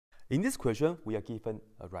In this question, we are given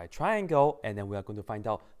a right triangle, and then we are going to find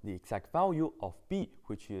out the exact value of b,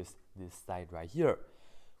 which is this side right here.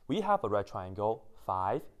 We have a right triangle,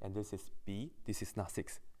 5, and this is b. This is not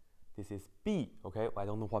 6. This is b, okay? I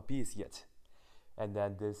don't know what b is yet. And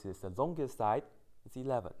then this is the longest side, it's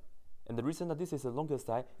 11. And the reason that this is the longest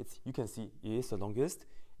side, you can see it is the longest,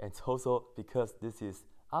 and it's also because this is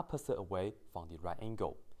opposite away from the right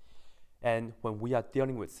angle. And when we are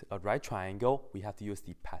dealing with a right triangle, we have to use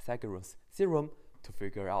the Pythagorean theorem to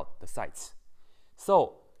figure out the sides.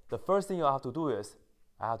 So the first thing I have to do is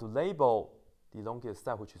I have to label the longest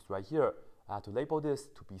side, which is right here. I have to label this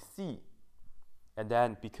to be C. And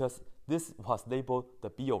then because this was labeled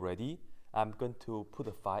the B already, I'm going to put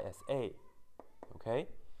the phi as A. Okay?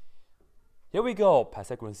 Here we go.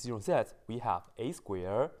 Pythagorean theorem says we have A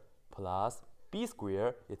squared plus b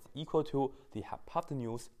squared is equal to the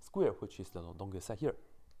hypotenuse square, which is the longest side here.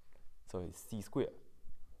 So it's c squared.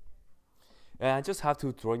 And I just have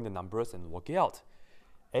to throw in the numbers and work it out.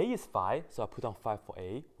 A is 5, so I put down 5 for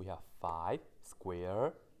A. We have 5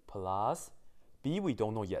 squared plus b we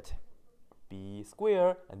don't know yet. B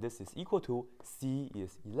squared, and this is equal to c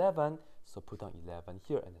is 11, so put down 11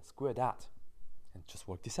 here and then square that. And just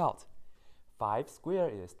work this out. 5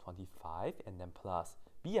 squared is 25, and then plus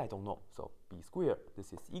b I don't know, so b squared,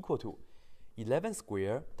 this is equal to 11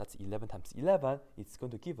 squared, that's 11 times 11, it's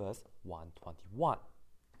going to give us 121.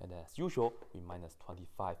 And then as usual, we minus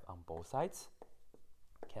 25 on both sides.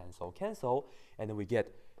 Cancel, cancel, and then we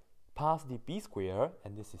get positive b squared,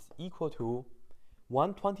 and this is equal to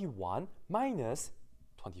 121 minus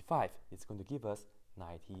 25. It's going to give us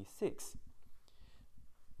 96.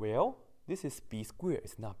 Well, this is b squared,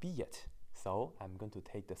 it's not b yet. So I'm going to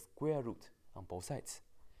take the square root on both sides.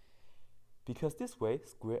 Because this way,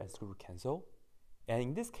 square and square root cancel. And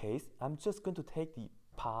in this case, I'm just going to take the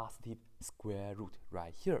positive square root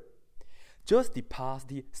right here. Just the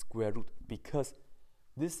positive square root, because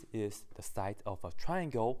this is the side of a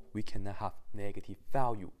triangle, we cannot have negative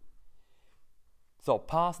value. So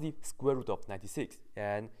positive square root of 96,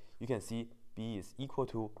 and you can see b is equal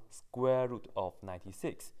to square root of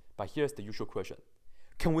 96. But here's the usual question.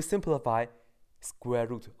 Can we simplify square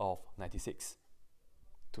root of 96?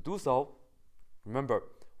 To do so, remember,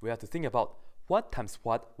 we have to think about what times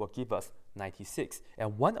what will give us 96,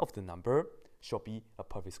 and one of the number should be a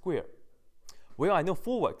perfect square. Well, I know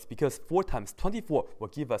 4 works because 4 times 24 will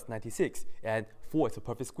give us 96, and 4 is a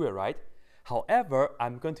perfect square, right? However,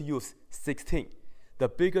 I'm going to use 16. The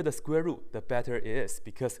bigger the square root, the better it is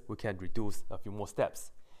because we can reduce a few more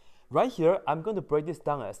steps. Right here, I'm going to break this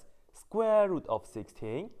down as square root of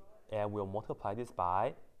 16, and we'll multiply this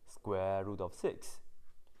by square root of 6.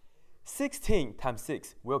 16 times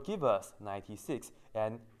 6 will give us 96,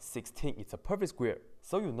 and 16 is a perfect square.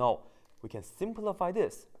 So you know, we can simplify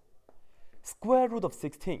this. Square root of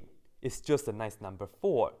 16 is just a nice number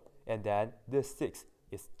 4, and then this 6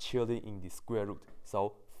 is chilling in the square root.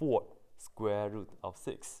 So 4 square root of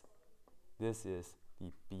 6. This is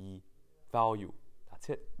the b value. That's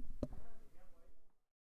it.